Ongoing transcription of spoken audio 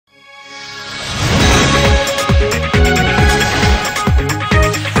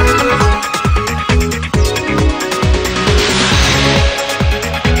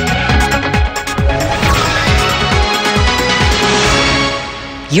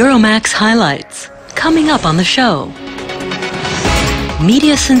Euromaxx highlights, coming up on the show.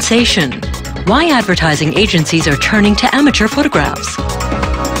 Media sensation, why advertising agencies are turning to amateur photographs.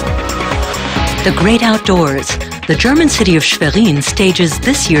 The great outdoors, the German city of Schwerin stages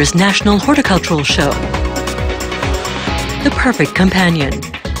this year's National Horticultural Show. The perfect companion,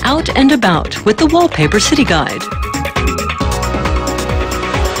 out and about with the Wallpaper City Guide.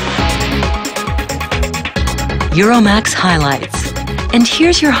 Euromaxx highlights. And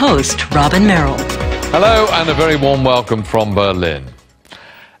here's your host, Robin Merrill. Hello and a very warm welcome from Berlin.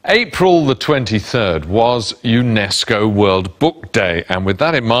 April the 23rd was UNESCO World Book Day, and with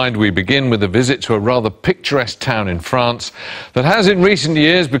that in mind we begin with a visit to a rather picturesque town in France that has in recent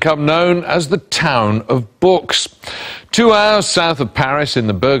years become known as the Town of Books. 2 hours south of Paris in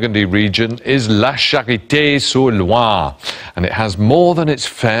the Burgundy region is La Charité-sur-Loire, and it has more than its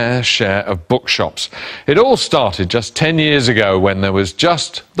fair share of bookshops. It all started just 10 years ago when there was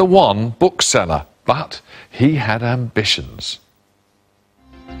just the one bookseller, but he had ambitions.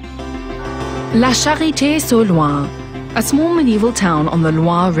 La Charité-sur-Loire, a small medieval town on the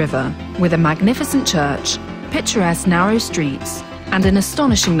Loire River with a magnificent church, picturesque narrow streets and an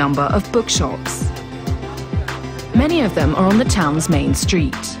astonishing number of bookshops. Many of them are on the town's main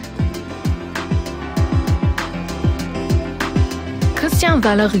street. Christian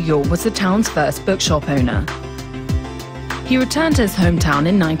Valleriot was the town's first bookshop owner. He returned to his hometown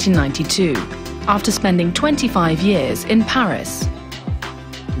in 1992 after spending 25 years in Paris.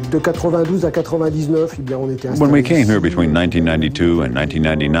 When we came here between 1992 and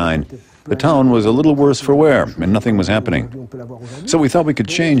 1999, the town was a little worse for wear and nothing was happening. So we thought we could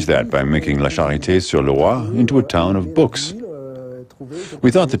change that by making La Charité-sur-Loire into a town of books. We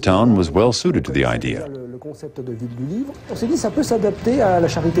thought the town was well suited to the idea.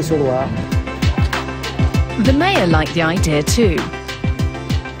 The mayor liked the idea too.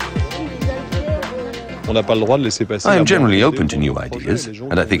 I am generally open to new ideas,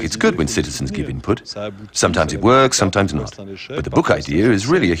 and I think it's good when citizens give input. Sometimes it works, sometimes not. But the book idea is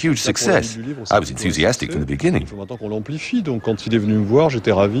really a huge success. I was enthusiastic from the beginning.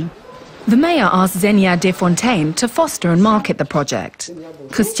 The mayor asked Xenia Desfontaines to foster and market the project.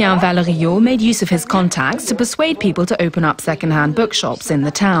 Christian Valleriot made use of his contacts to persuade people to open up second-hand bookshops in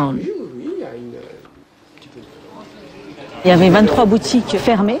the town.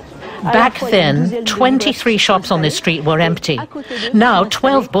 Back then, 23 shops on this street were empty. Now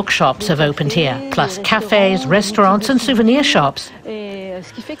 12 bookshops have opened here, plus cafes, restaurants and souvenir shops.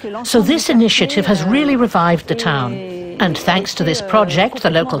 So this initiative has really revived the town. And thanks to this project,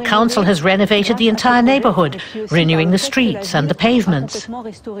 the local council has renovated the entire neighborhood, renewing the streets and the pavements. In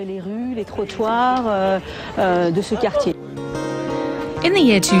the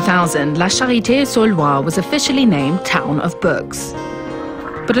year 2000, La Charité-sur-Loire was officially named Town of Books.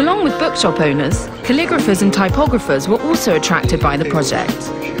 But along with bookshop owners, calligraphers and typographers were also attracted by the project.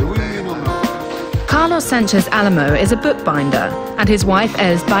 Carlos Sanchez Alamo is a bookbinder, and his wife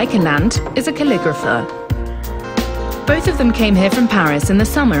Els Bijkenland is a calligrapher. Both of them came here from Paris in the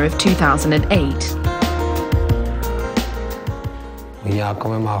summer of 2008.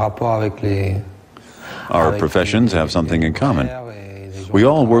 Our professions have something in common. We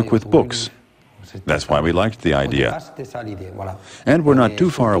all work with books. That's why we liked the idea. And we're not too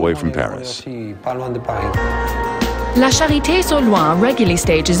far away from Paris. La Charité-sur-Loire regularly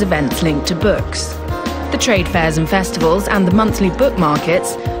stages events linked to books. The trade fairs and festivals and the monthly book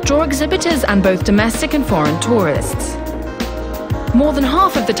markets draw exhibitors and both domestic and foreign tourists. More than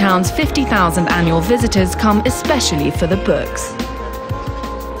half of the town's 50,000 annual visitors come especially for the books.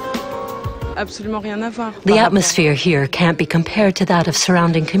 The atmosphere here can't be compared to that of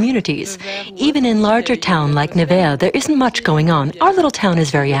surrounding communities. Even in larger town like Nevers, there isn't much going on. Our little town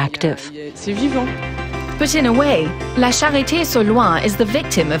is very active. But in a way, La Charité-sur-Loire is the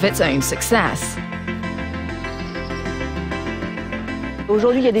victim of its own success.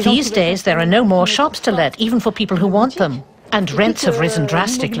 These days, there are no more shops to let, even for people who want them. And rents have risen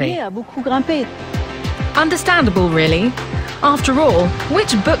drastically. Understandable, really. After all,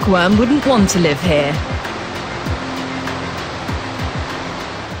 which bookworm wouldn't want to live here?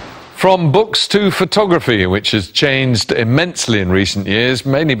 From books to photography, which has changed immensely in recent years,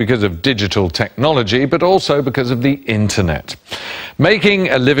 mainly because of digital technology, but also because of the internet. Making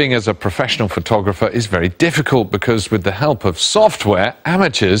a living as a professional photographer is very difficult because with the help of software,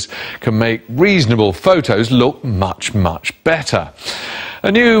 amateurs can make reasonable photos look much, much better.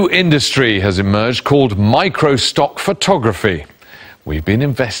 A new industry has emerged called Microstock Photography. We've been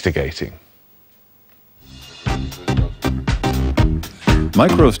investigating.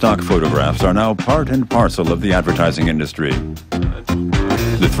 Microstock photographs are now part and parcel of the advertising industry.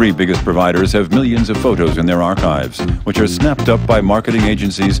 The three biggest providers have millions of photos in their archives, which are snapped up by marketing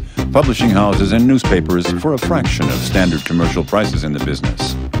agencies, publishing houses, and newspapers for a fraction of standard commercial prices in the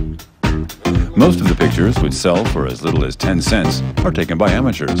business. Most of the pictures, which sell for as little as 10 cents, are taken by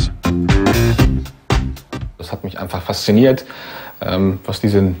amateurs.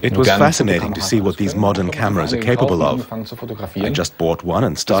 It was fascinating to see what these modern cameras are capable of. I just bought one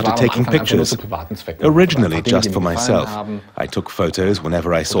and started taking pictures. Originally just for myself. I took photos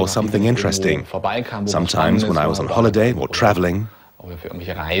whenever I saw something interesting. Sometimes when I was on holiday or traveling.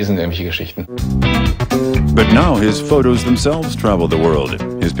 But now his photos themselves travel the world.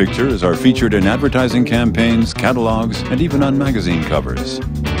 His pictures are featured in advertising campaigns, catalogs, and even on magazine covers.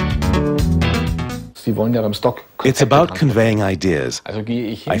 It's about conveying ideas.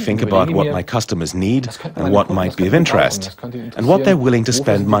 I think about what my customers need and what might be of interest, and what they're willing to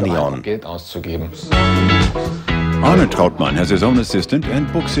spend money on. Arne Trautmann has his own assistant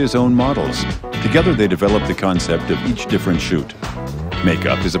and books his own models. Together they develop the concept of each different shoot.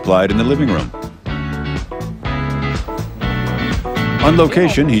 Makeup is applied in the living room. On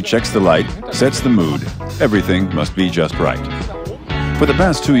location, he checks the light, sets the mood. Everything must be just right. For the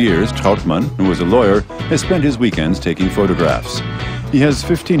past 2 years, Trautmann, who is a lawyer, has spent his weekends taking photographs. He has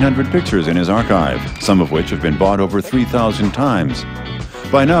 1,500 pictures in his archive, some of which have been bought over 3,000 times.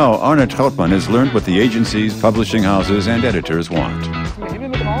 By now, Arne Trautmann has learned what the agencies, publishing houses, and editors want.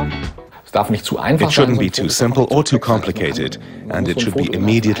 It shouldn't be too simple or too complicated, and it should be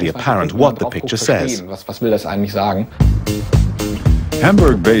immediately apparent what the picture says.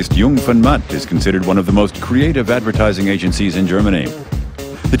 Hamburg-based Jung von Matt is considered one of the most creative advertising agencies in Germany.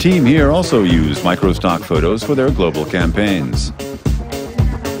 The team here also use Microstock photos for their global campaigns.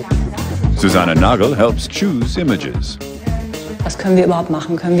 Susanne Nagel helps choose images.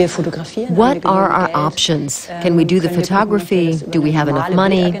 What are our options? Can we do the photography? Do we have enough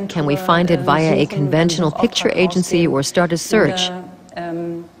money? Can we find it via a conventional picture agency or start a search?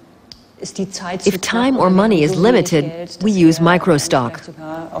 If time or money is limited, we use Microstock.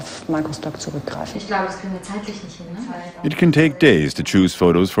 It can take days to choose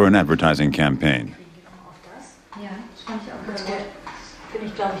photos for an advertising campaign.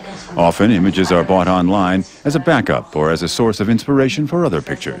 Often, images are bought online as a backup or as a source of inspiration for other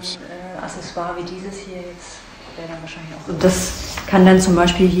pictures.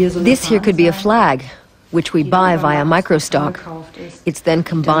 This here could be a flag, which we buy via Microstock. It's then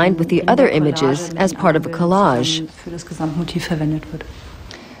combined with the other images as part of a collage.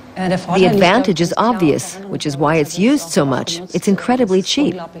 The advantage is obvious, which is why it's used so much. It's incredibly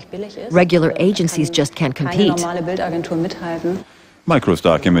cheap. Regular agencies just can't compete.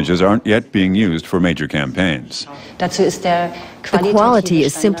 Microstock images aren't yet being used for major campaigns. The quality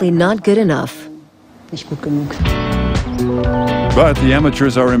is simply not good enough. But the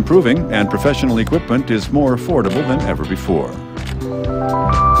amateurs are improving, and professional equipment is more affordable than ever before.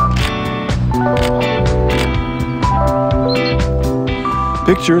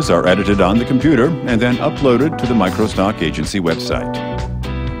 Pictures are edited on the computer and then uploaded to the Microstock agency website.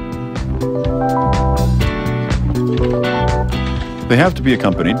 They have to be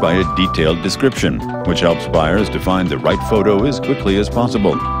accompanied by a detailed description, which helps buyers to find the right photo as quickly as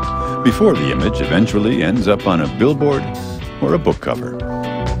possible, before the image eventually ends up on a billboard or a book cover.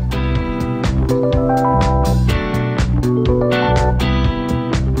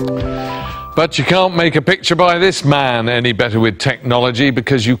 But you can't make a picture by this man any better with technology,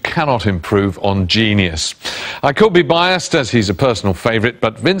 because you cannot improve on genius. I could be biased as he's a personal favourite,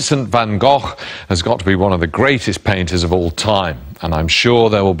 but Vincent van Gogh has got to be one of the greatest painters of all time. And I'm sure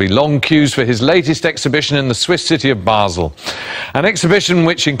there will be long queues for his latest exhibition in the Swiss city of Basel. An exhibition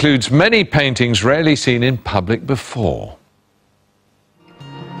which includes many paintings rarely seen in public before.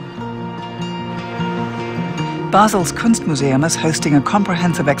 Basel's Kunstmuseum is hosting a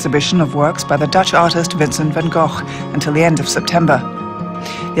comprehensive exhibition of works by the Dutch artist Vincent van Gogh until the end of September.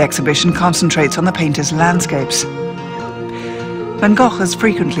 The exhibition concentrates on the painter's landscapes. Van Gogh is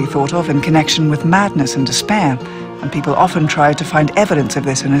frequently thought of in connection with madness and despair, and people often try to find evidence of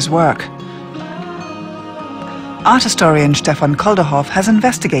this in his work. Art historian Stefan Kolderhoff has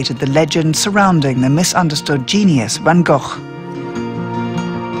investigated the legend surrounding the misunderstood genius Van Gogh.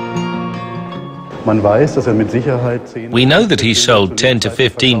 We know that he sold 10 to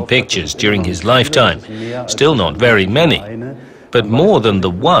 15 pictures during his lifetime. Still not very many, but more than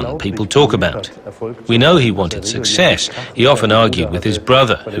the one people talk about. We know he wanted success. He often argued with his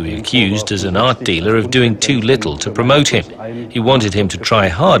brother, who he accused as an art dealer of doing too little to promote him. He wanted him to try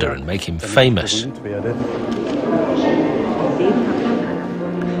harder and make him famous.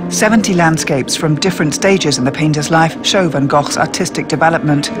 70 landscapes from different stages in the painter's life show Van Gogh's artistic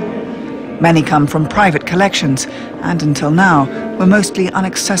development. Many come from private collections and, until now, were mostly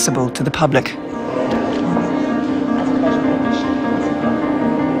inaccessible to the public.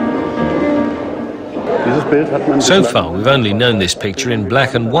 So far, we've only known this picture in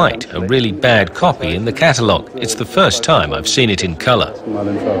black and white, a really bad copy in the catalogue. It's the first time I've seen it in colour.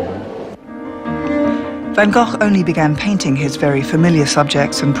 Van Gogh only began painting his very familiar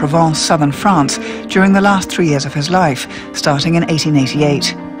subjects in Provence, southern France, during the last 3 years of his life, starting in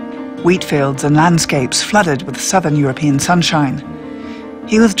 1888. Wheat fields and landscapes flooded with southern European sunshine.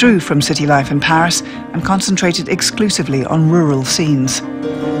 He withdrew from city life in Paris and concentrated exclusively on rural scenes.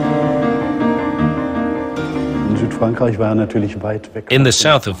 In the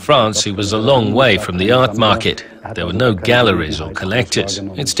south of France, he was a long way from the art market. There were no galleries or collectors.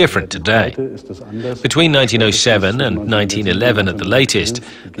 It's different today. Between 1907 and 1911 at the latest,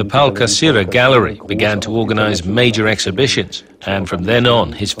 the Paul Cassira Gallery began to organize major exhibitions, and from then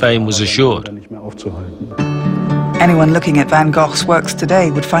on, his fame was assured. Anyone looking at Van Gogh's works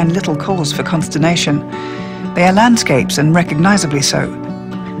today would find little cause for consternation. They are landscapes, and recognizably so.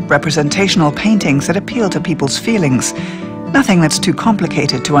 Representational paintings that appeal to people's feelings. Nothing that's too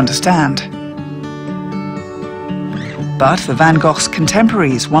complicated to understand. But for Van Gogh's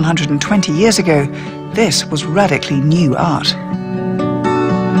contemporaries 120 years ago, this was radically new art.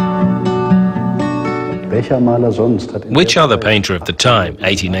 Which other painter of the time,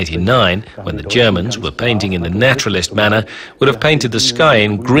 1889, when the Germans were painting in the naturalist manner, would have painted the sky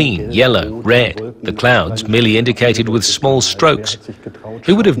in green, yellow, red, the clouds merely indicated with small strokes?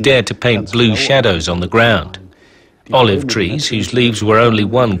 Who would have dared to paint blue shadows on the ground? Olive trees, whose leaves were only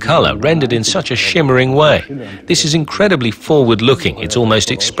one colour, rendered in such a shimmering way. This is incredibly forward-looking, it's almost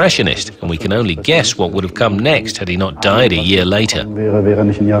expressionist, and we can only guess what would have come next had he not died a year later.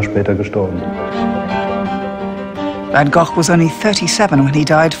 Van Gogh was only 37 when he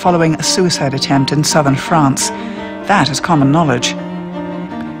died following a suicide attempt in southern France. That is common knowledge.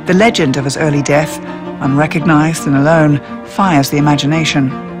 The legend of his early death, unrecognized and alone, fires the imagination.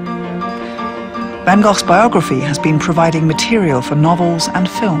 Van Gogh's biography has been providing material for novels and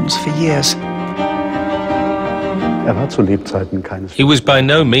films for years. He was by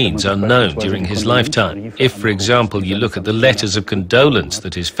no means unknown during his lifetime. If, for example, you look at the letters of condolence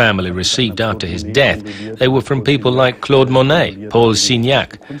that his family received after his death, they were from people like Claude Monet, Paul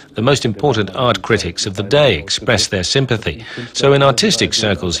Signac. The most important art critics of the day expressed their sympathy. So in artistic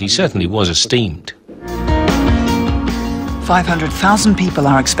circles, he certainly was esteemed. 500,000 people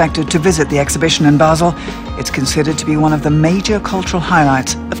are expected to visit the exhibition in Basel. It's considered to be one of the major cultural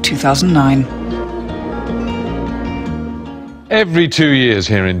highlights of 2009. Every 2 years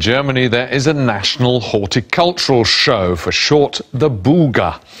here in Germany, there is a national horticultural show, for short, the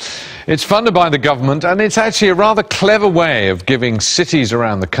Gogh. It's funded by the government, and it's actually a rather clever way of giving cities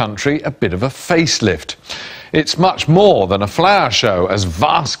around the country a bit of a facelift. It's much more than a flower show, as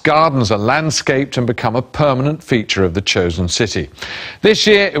vast gardens are landscaped and become a permanent feature of the chosen city. This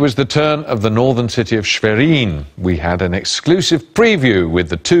year, it was the turn of the northern city of Schwerin. We had an exclusive preview with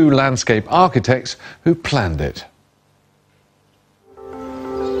the two landscape architects who planned it.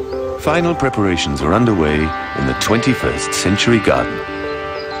 Final preparations are underway in the 21st century garden.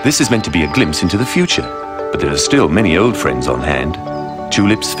 This is meant to be a glimpse into the future, but there are still many old friends on hand.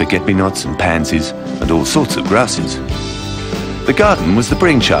 Tulips, forget-me-nots and pansies, and all sorts of grasses. The garden was the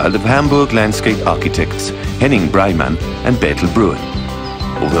brainchild of Hamburg landscape architects Henning Breimann and Bertel Bruen.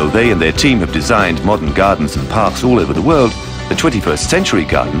 Although they and their team have designed modern gardens and parks all over the world, the 21st century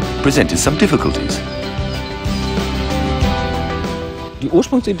garden presented some difficulties.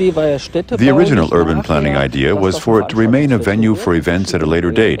 The original urban planning idea was for it to remain a venue for events at a later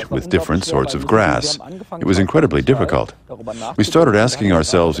date with different sorts of grass. It was incredibly difficult. We started asking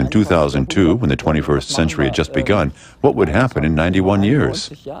ourselves in 2002, when the 21st century had just begun, what would happen in 91 years?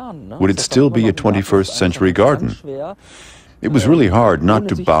 Would it still be a 21st century garden? It was really hard not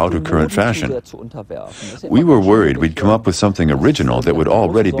to bow to current fashion. We were worried we'd come up with something original that would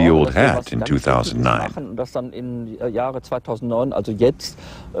already be old hat in 2009.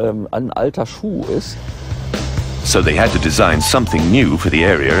 So they had to design something new for the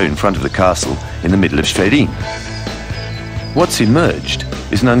area in front of the castle in the middle of Schwerin. What's emerged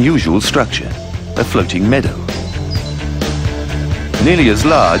is an unusual structure, a floating meadow. Nearly as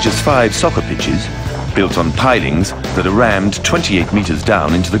large as 5 soccer pitches, built on pilings that are rammed 28 meters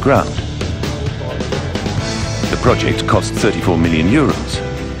down into the ground. The project cost 34 million euros.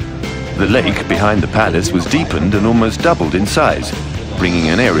 The lake behind the palace was deepened and almost doubled in size, bringing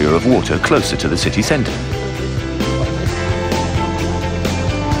an area of water closer to the city centre.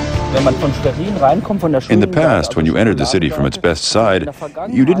 In the past, when you entered the city from its best side,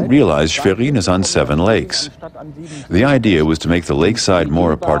 you didn't realize Schwerin is on 7 lakes. The idea was to make the lakeside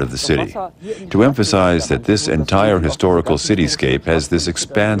more a part of the city, to emphasize that this entire historical cityscape has this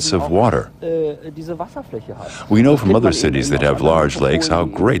expanse of water. We know from other cities that have large lakes how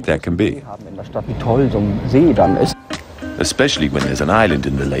great that can be. Especially when there's an island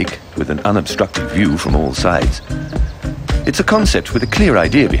in the lake with an unobstructed view from all sides. It's a concept with a clear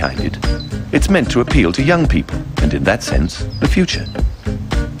idea behind it. It's meant to appeal to young people, and in that sense, the future.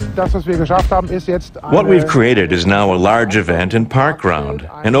 What we've created is now a large event and park ground,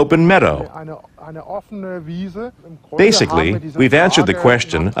 an open meadow. Basically, we've answered the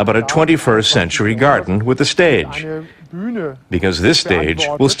question about a 21st century garden with a stage, because this stage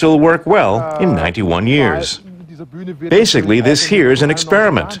will still work well in 91 years. Basically, this here is an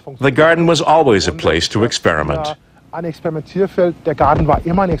experiment. The garden was always a place to experiment.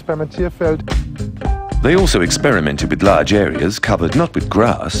 They also experimented with large areas covered not with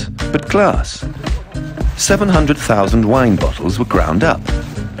grass, but glass. 700,000 wine bottles were ground up.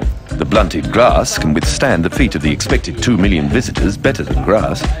 The blunted glass can withstand the feet of the expected 2 million visitors better than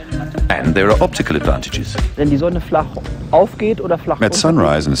grass, and there are optical advantages. At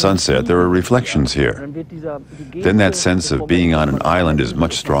sunrise and sunset, there are reflections here. Then that sense of being on an island is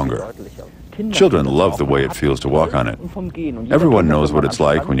much stronger. Children love the way it feels to walk on it. Everyone knows what it's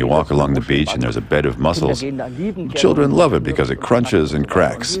like when you walk along the beach and there's a bed of mussels. Children love it because it crunches and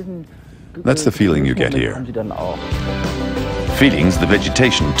cracks. That's the feeling you get here. Feelings the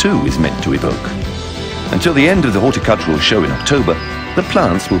vegetation too is meant to evoke. Until the end of the horticultural show in October, the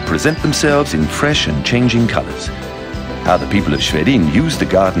plants will present themselves in fresh and changing colors. How the people of Schwerin use the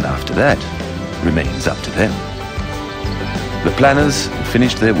garden after that remains up to them. The planners have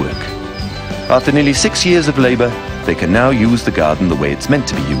finished their work. After nearly 6 years of labor, they can now use the garden the way it's meant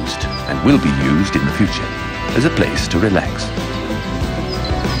to be used, and will be used in the future, as a place to relax.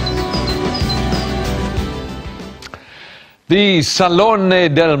 The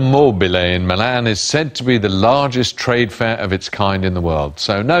Salone del Mobile in Milan is said to be the largest trade fair of its kind in the world.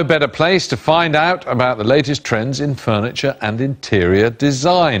 So no better place to find out about the latest trends in furniture and interior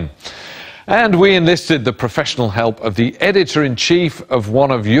design. And we enlisted the professional help of the editor-in-chief of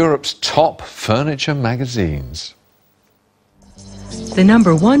one of Europe's top furniture magazines. The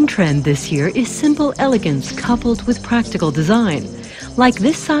 #1 trend this year is simple elegance coupled with practical design, like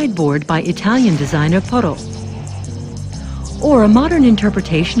this sideboard by Italian designer Gogh. Or a modern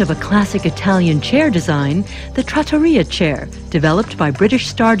interpretation of a classic Italian chair design, the trattoria chair, developed by British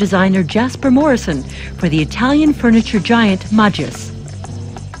star designer Jasper Morrison for the Italian furniture giant Magis.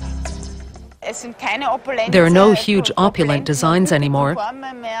 There are no huge opulent designs anymore.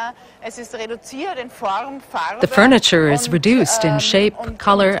 The furniture is reduced in shape,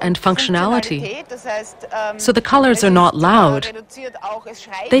 color, and functionality. So the colors are not loud.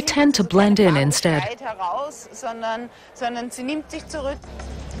 They tend to blend in instead.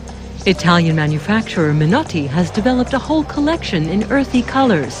 Italian manufacturer Minotti has developed a whole collection in earthy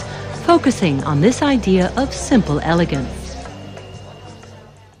colors, focusing on this idea of simple elegance.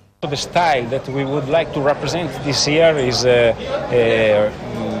 The style that we would like to represent this year is a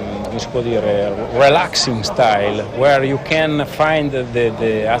relaxing style, where you can find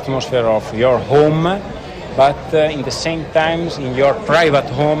the atmosphere of your home, but in the same time, in your private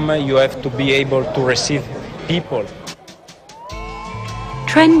home, you have to be able to receive people.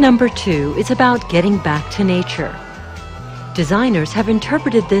 Trend #2 is about getting back to nature. Designers have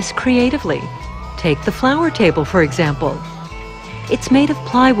interpreted this creatively. Take the flower table, for example. It's made of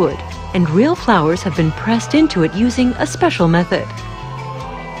plywood, and real flowers have been pressed into it using a special method.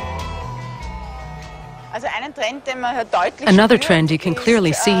 Another trend you can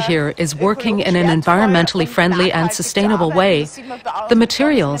clearly see here is working in an environmentally friendly and sustainable way. The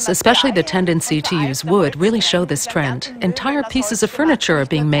materials, especially the tendency to use wood, really show this trend. Entire pieces of furniture are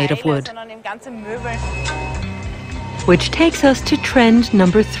being made of wood. Which takes us to trend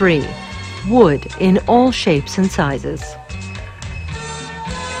 #3, wood in all shapes and sizes.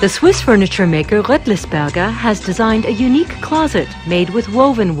 The Swiss furniture maker Rötlisberger has designed a unique closet made with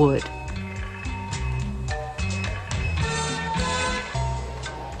woven wood.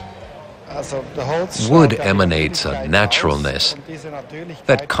 Wood emanates a naturalness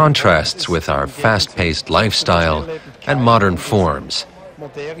that contrasts with our fast-paced lifestyle and modern forms.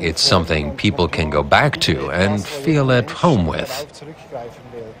 It's something people can go back to and feel at home with.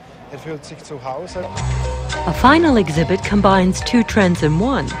 A final exhibit combines 2 trends in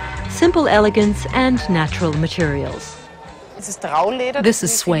one, simple elegance and natural materials. This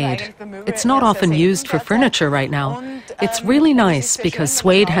is suede. It's not often used for furniture right now. It's really nice because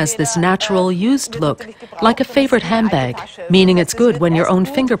suede has this natural, used look, like a favorite handbag, meaning it's good when your own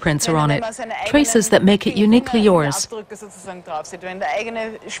fingerprints are on it, traces that make it uniquely yours.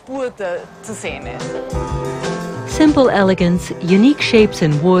 Simple elegance, unique shapes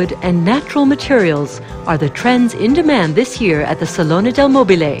in wood, and natural materials are the trends in demand this year at the Salone del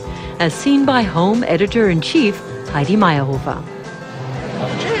Mobile, as seen by Home Editor-in-Chief Heidi Meyerhofer.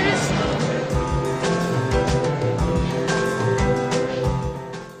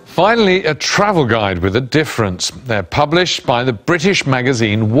 Finally, a travel guide with a difference. They're published by the British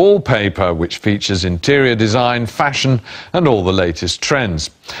magazine Wallpaper, which features interior design, fashion, and all the latest trends.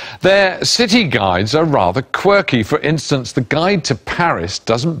 Their city guides are rather quirky. For instance, the guide to Paris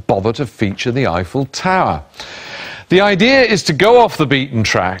doesn't bother to feature the Eiffel Tower. The idea is to go off the beaten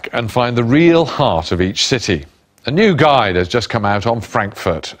track and find the real heart of each city. A new guide has just come out on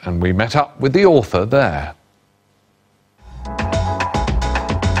Frankfurt, and we met up with the author there.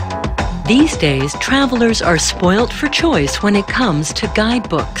 These days, travelers are spoilt for choice when it comes to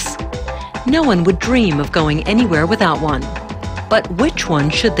guidebooks. No one would dream of going anywhere without one. But which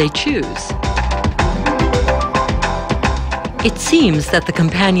one should they choose? It seems that the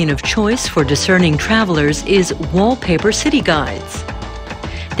companion of choice for discerning travelers is Wallpaper City Guides.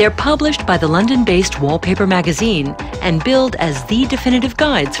 They're published by the London-based Wallpaper magazine and billed as the definitive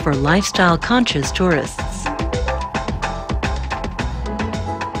guides for lifestyle-conscious tourists.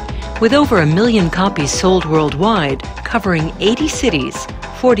 With over 1 million copies sold worldwide, covering 80 cities,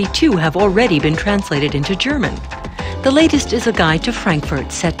 42 have already been translated into German. The latest is a guide to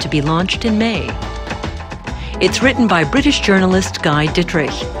Frankfurt, set to be launched in May. It's written by British journalist Guy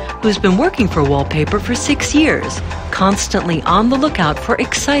Dittrich, who's been working for Wallpaper for 6 years, constantly on the lookout for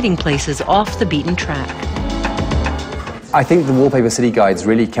exciting places off the beaten track. I think the Wallpaper City Guides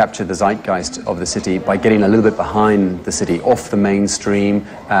really capture the zeitgeist of the city by getting a little bit behind the city, off the mainstream,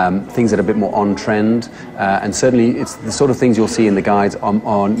 things that are a bit more on trend, and certainly it's the sort of things you'll see in the guides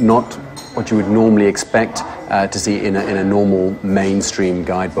are not what you would normally expect to see in a normal mainstream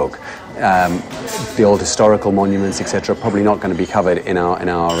guidebook. The old historical monuments, etc., probably not going to be covered in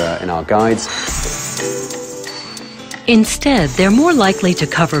our guides. Instead, they're more likely to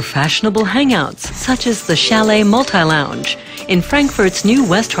cover fashionable hangouts, such as the Chalet Multi-Lounge in Frankfurt's new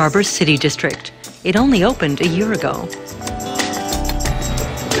West Harbor City District. It only opened a year ago.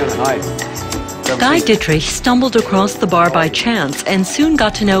 Guy Dittrich stumbled across the bar by chance and soon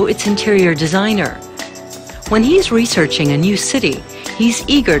got to know its interior designer. When he's researching a new city, he's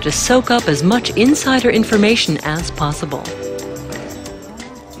eager to soak up as much insider information as possible.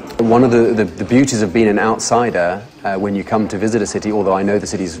 One of the beauties of being an outsider when you come to visit a city, although I know the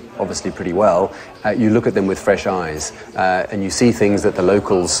cities obviously pretty well, you look at them with fresh eyes and you see things that the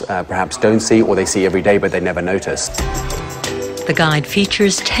locals perhaps don't see, or they see every day but they never notice. The guide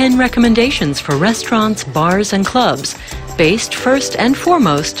features 10 recommendations for restaurants, bars and clubs, based first and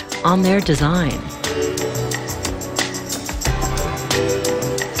foremost on their design.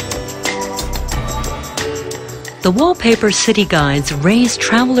 The Wallpaper City Guides raise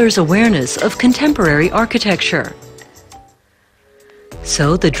travelers' awareness of contemporary architecture.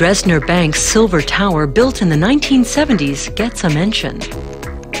 So the Dresdner Bank's Silver Tower, built in the 1970s, gets a mention.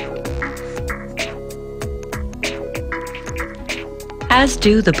 As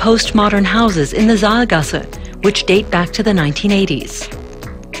do the postmodern houses in the Saalgasse, which date back to the 1980s.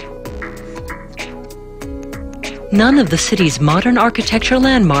 None of the city's modern architecture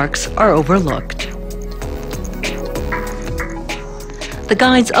landmarks are overlooked. The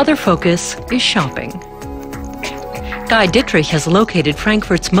guide's other focus is shopping. Guy Dittrich has located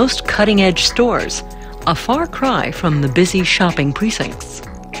Frankfurt's most cutting-edge stores, a far cry from the busy shopping precincts.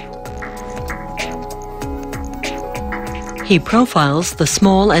 He profiles the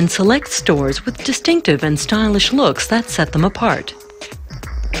small and select stores with distinctive and stylish looks that set them apart.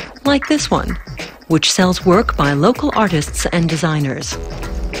 Like this one, which sells work by local artists and designers.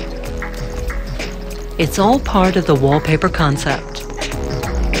 It's all part of the Wallpaper concept.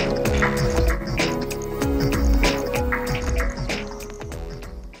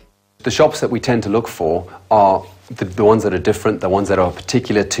 The shops that we tend to look for are the ones that are different, the ones that are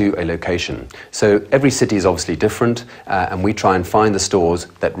particular to a location. So every city is obviously different, and we try and find the stores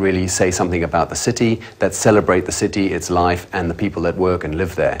that really say something about the city, that celebrate the city, its life, and the people that work and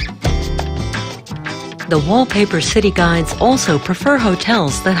live there. The Wallpaper City Guides also prefer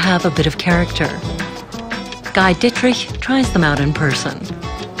hotels that have a bit of character. Guy Dittrich tries them out in person.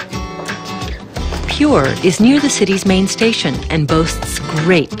 Pure is near the city's main station and boasts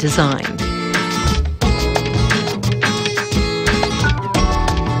great design.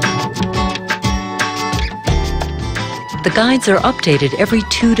 The guides are updated every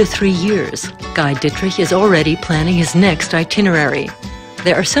 2 to 3 years. Guide Dietrich is already planning his next itinerary.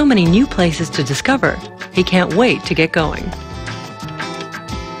 There are so many new places to discover. He can't wait to get going.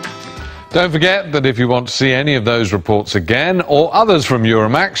 Don't forget that if you want to see any of those reports again or others from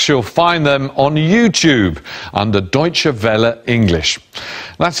Euromaxx, you'll find them on YouTube under Deutsche Welle English.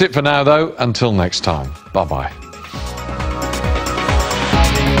 That's it for now, though. Until next time. Bye-bye.